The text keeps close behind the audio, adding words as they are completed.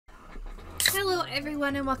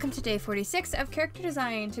everyone, and welcome to day 46 of character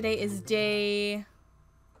design. Today is day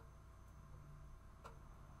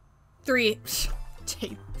 3. It's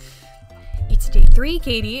day 3,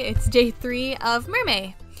 Katie. It's day 3 of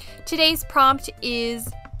MerMay. Today's prompt is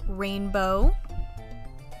rainbow.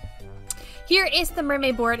 Here is the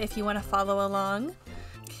MerMay board if you want to follow along.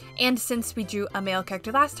 And since we drew a male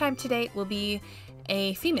character last time, today will be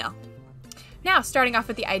a female. Now, starting off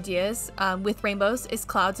with the ideas, with rainbows is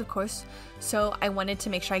clouds, of course. So I wanted to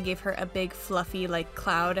make sure I gave her a big fluffy like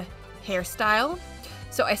cloud hairstyle.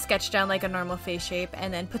 So I sketched down like a normal face shape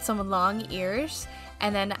and then put some long ears.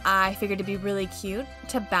 And then I figured it'd be really cute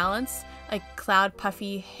to balance like cloud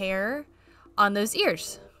puffy hair on those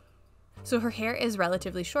ears. So her hair is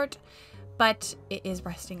relatively short, but it is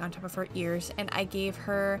resting on top of her ears. And I gave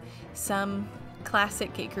her some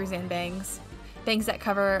classic KateKruzan bangs. Bangs that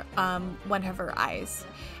cover one of her eyes.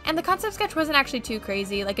 And the concept sketch wasn't actually too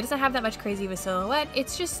crazy. Like, it doesn't have that much crazy of a silhouette.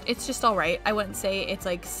 It's just all right. I wouldn't say it's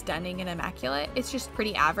like stunning and immaculate. It's just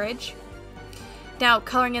pretty average. Now,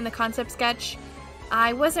 coloring in the concept sketch,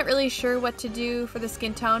 I wasn't really sure what to do for the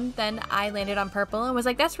skin tone. Then I landed on purple and was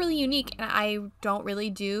like, that's really unique. And I don't really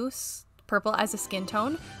do purple as a skin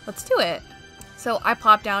tone. Let's do it. So I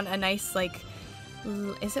plopped down a nice, like,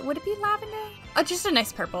 would it be lavender? Just a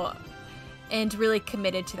nice purple. And really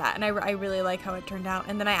committed to that, and I really like how it turned out.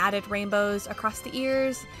 And then I added rainbows across the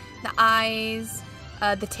ears, the eyes,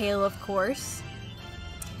 the tail, of course.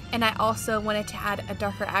 And I also wanted to add a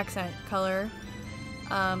darker accent color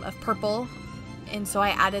of purple, and so I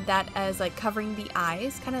added that as like covering the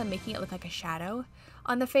eyes, kind of making it look like a shadow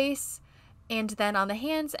on the face, and then on the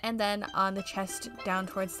hands, and then on the chest down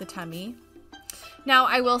towards the tummy. Now,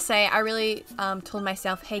 I will say, I really told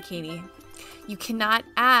myself, hey Katie, you cannot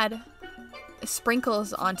add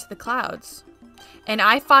sprinkles onto the clouds. And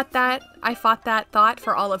I fought that thought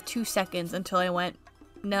for all of 2 seconds until I went,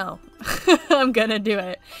 no, I'm gonna do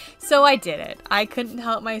it. So I did it. I couldn't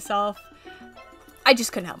help myself. I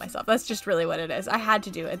just couldn't help myself. That's just really what it is. I had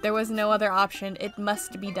to do it. There was no other option. It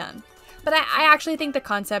must be done. But I actually think the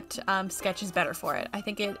concept sketch is better for it. I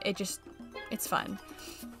think it's fun.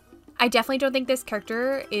 I definitely don't think this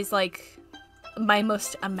character is like my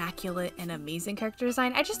most immaculate and amazing character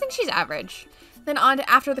design. I just think she's average. Then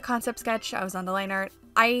after the concept sketch, I was on the line art.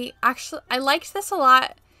 I liked this a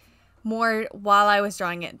lot more while I was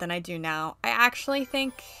drawing it than I do now. I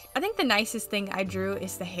think the nicest thing I drew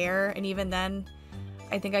is the hair, and even then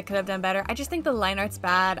I think I could have done better. I just think the line art's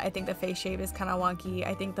bad. I think the face shape is kind of wonky.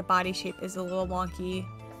 I think the body shape is a little wonky.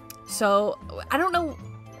 So I don't know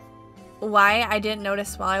why I didn't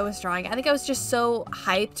notice while I was drawing. I think I was just so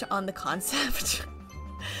hyped on the concept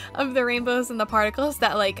of the rainbows and the particles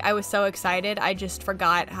that like I was so excited I just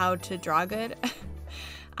forgot how to draw good.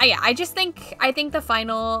 I think the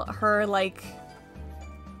final her, like,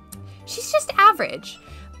 she's just average.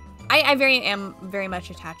 I am very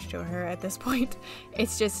much attached to her at this point.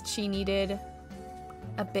 It's just she needed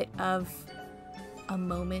a bit of a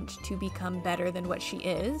moment to become better than what she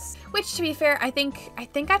is, which, to be fair, I think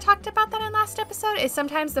I talked about that in last episode, is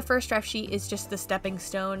sometimes the first draft sheet is just the stepping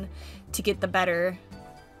stone to get the better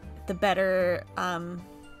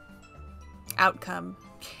outcome.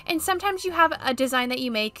 And sometimes you have a design that you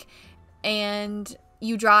make and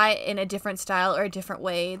you draw it in a different style or a different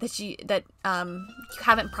way that you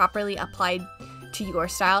haven't properly applied to your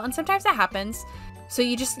style, and sometimes that happens. So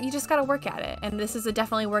you just gotta work at it, and this is a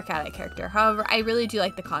definitely work at it character. However, I really do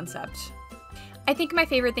like the concept. I think my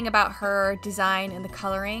favorite thing about her design and the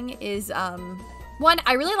coloring is, one,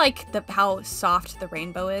 I really like how soft the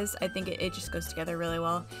rainbow is. I think it just goes together really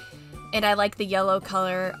well. And I like the yellow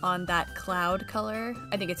color on that cloud color.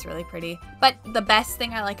 I think it's really pretty. But the best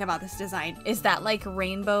thing I like about this design is that like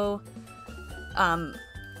rainbow,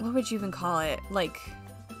 what would you even call it? Like,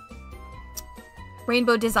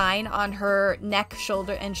 rainbow design on her neck,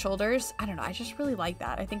 shoulder, and shoulders. I don't know, I just really like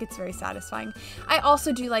that. I think it's very satisfying. I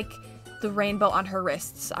also do like the rainbow on her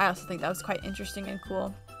wrists. I also think that was quite interesting and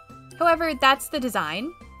cool. However, that's the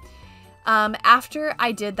design. After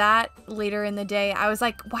I did that later in the day, I was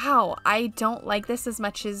like, wow, I don't like this as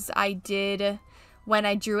much as I did when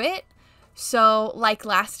I drew it. So, like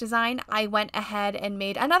last design, I went ahead and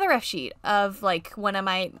made another ref sheet of like one of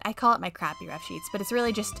my, I call it my crappy ref sheets, but it's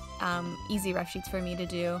really just easy ref sheets for me to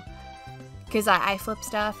do. Because I flip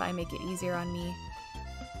stuff, I make it easier on me.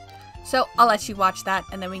 So I'll let you watch that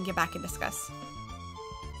and then we can get back and discuss.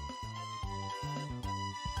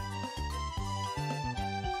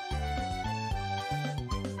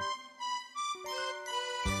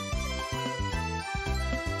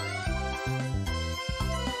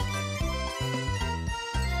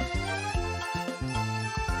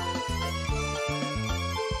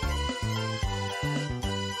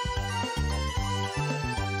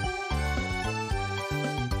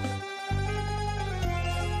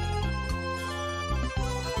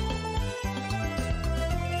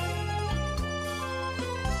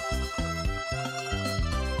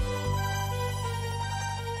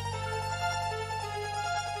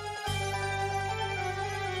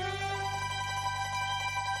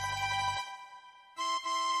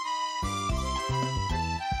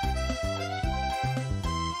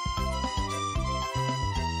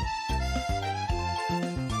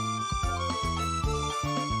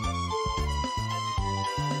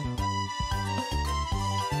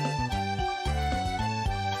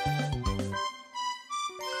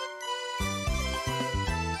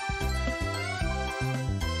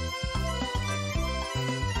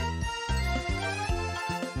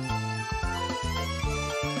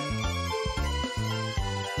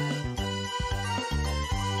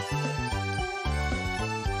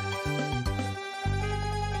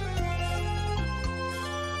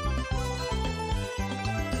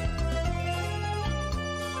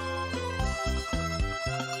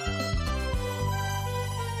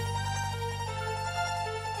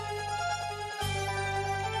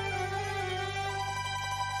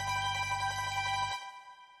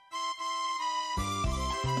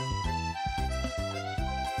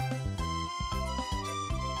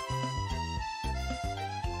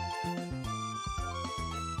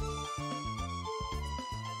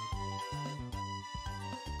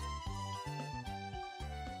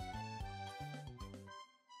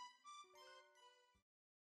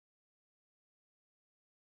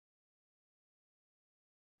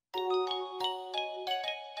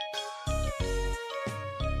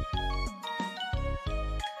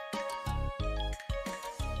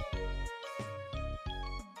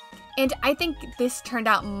 And I think this turned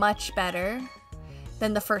out much better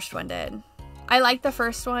than the first one did. I like the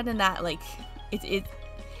first one in that like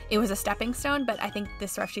it was a stepping stone, but I think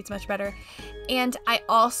this rough sheet's much better. And I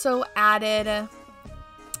also added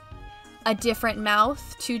a different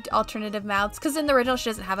mouth, 2 alternative mouths, because in the original she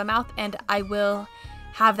doesn't have a mouth, and I will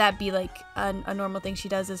have that be like a normal thing she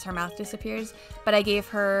does is her mouth disappears. But I gave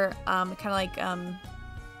her kind of like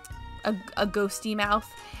a ghosty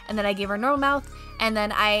mouth, and then I gave her a normal mouth, and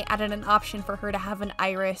then I added an option for her to have an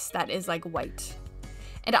iris that is like white.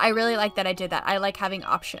 And I really like that I did that. I like having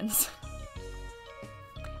options.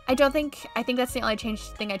 I think that's the only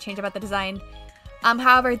thing I changed about the design.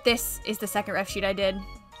 However, this is the second ref sheet I did.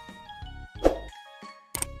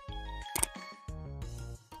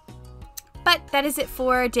 But that is it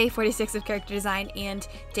for day 46 of character design and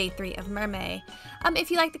day 3 of MerMay.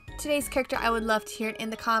 If you liked today's character, I would love to hear it in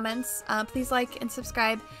the comments. Please like and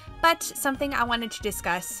subscribe. But something I wanted to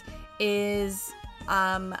discuss is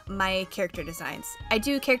my character designs. I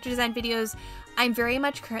do character design videos. I'm very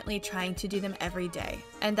much currently trying to do them every day.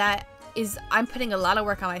 And that is, I'm putting a lot of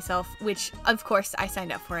work on myself, which of course I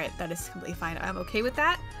signed up for it. That is completely fine. I'm okay with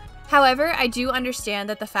that. However, I do understand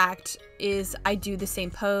that the fact is I do the same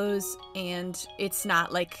pose and it's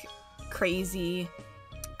not like crazy.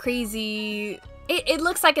 It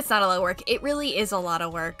looks like it's not a lot of work. It really is a lot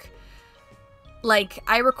of work. Like,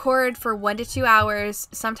 I record for 1 to 2 hours,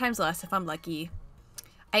 sometimes less if I'm lucky.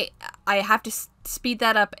 I have to speed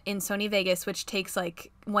that up in Sony Vegas, which takes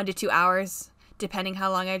like 1 to 2 hours, depending how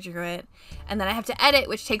long I drew it. And then I have to edit,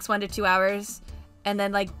 which takes 1 to 2 hours. And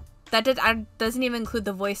then like, that doesn't even include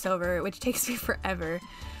the voiceover, which takes me forever.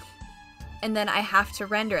 And then I have to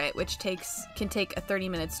render it, which can take 30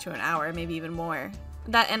 minutes to an hour, maybe even more.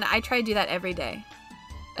 And I try to do that every day.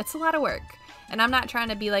 It's a lot of work. And I'm not trying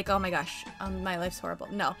to be like, oh my gosh, my life's horrible.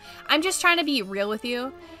 No, I'm just trying to be real with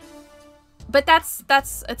you. But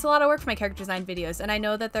it's a lot of work for my character design videos. And I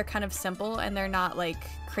know that they're kind of simple and they're not like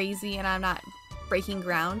crazy and I'm not breaking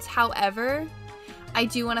grounds. However, I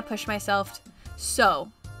do want to push myself. So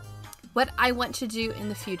what I want to do in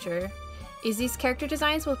the future is these character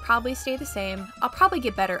designs will probably stay the same. I'll probably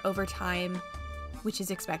get better over time, which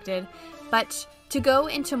is expected. But to go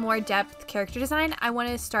into more depth character design, I want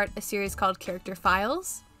to start a series called Character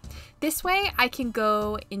Files. This way I can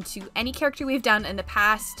go into any character we've done in the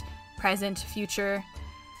past, present, future,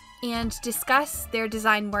 and discuss their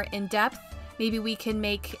design more in depth. Maybe we can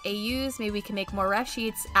make AUs, maybe we can make more ref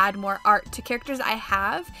sheets, add more art to characters I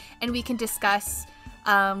have, and we can discuss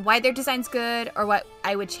why their design's good or what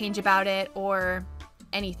I would change about it or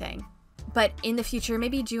anything. But in the future,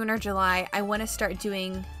 maybe June or July, I want to start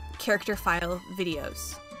doing character file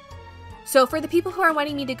videos. So for the people who are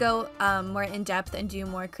wanting me to go more in depth and do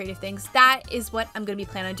more creative things, that is what I'm going to be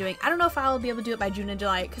planning on doing. I don't know if I'll be able to do it by June and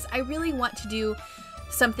July because I really want to do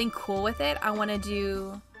something cool with it. I want to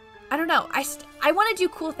do, I don't know, I want to do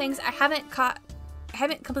cool things. I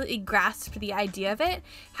haven't completely grasped the idea of it.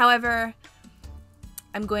 However,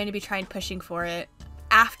 I'm going to be pushing for it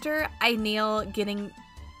after I nail getting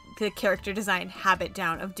the character design habit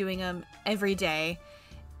down of doing them every day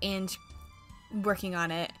and working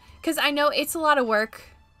on it. Because I know it's a lot of work,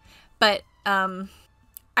 but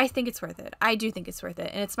I think it's worth it. I do think it's worth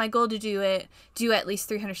it. And it's my goal to do at least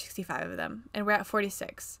 365 of them. And we're at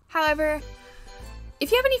 46. However,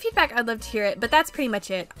 if you have any feedback, I'd love to hear it. But that's pretty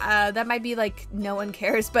much it. That might be like no one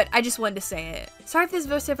cares, but I just wanted to say it. Sorry if this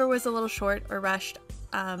voiceover was a little short or rushed.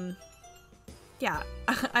 Yeah,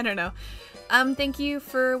 I don't know. Thank you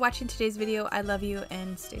for watching today's video. I love you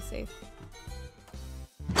and stay safe.